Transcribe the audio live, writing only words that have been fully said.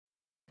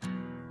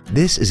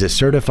This is a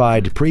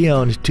certified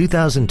pre-owned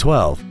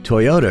 2012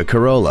 Toyota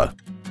Corolla.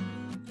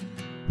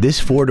 This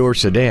four-door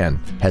sedan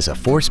has a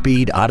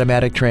 4-speed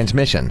automatic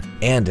transmission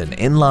and an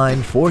inline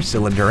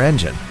 4-cylinder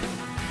engine.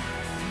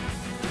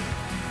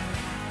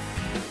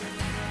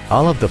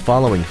 All of the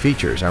following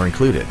features are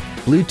included: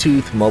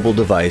 Bluetooth mobile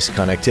device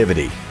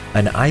connectivity,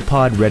 an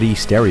iPod-ready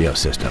stereo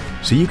system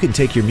so you can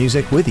take your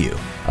music with you,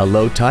 a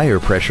low tire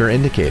pressure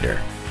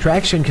indicator,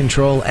 traction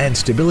control and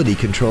stability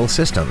control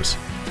systems,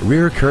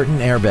 rear curtain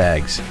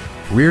airbags,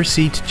 rear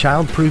seat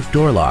child-proof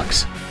door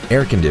locks,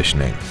 air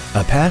conditioning,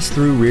 a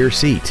pass-through rear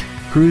seat,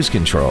 cruise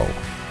control,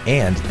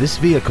 and this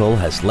vehicle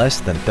has less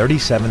than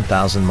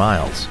 37,000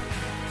 miles.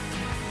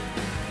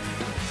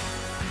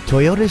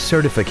 Toyota's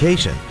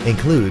certification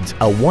includes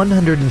a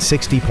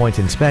 160-point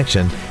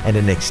inspection and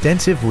an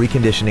extensive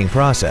reconditioning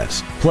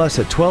process, plus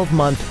a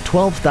 12-month,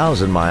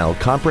 12,000-mile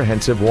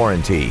comprehensive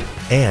warranty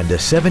and a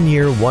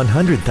 7-year,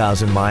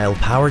 100,000-mile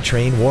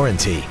powertrain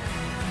warranty.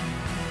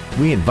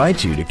 We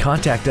invite you to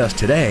contact us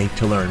today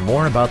to learn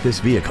more about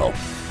this vehicle.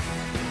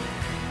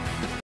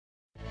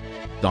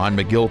 Don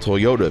McGill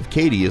Toyota of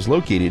Katy is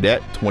located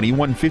at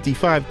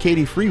 2155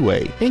 Katy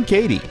Freeway in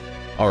Katy.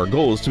 Our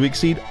goal is to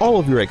exceed all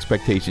of your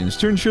expectations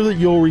to ensure that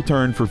you'll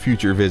return for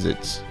future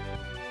visits.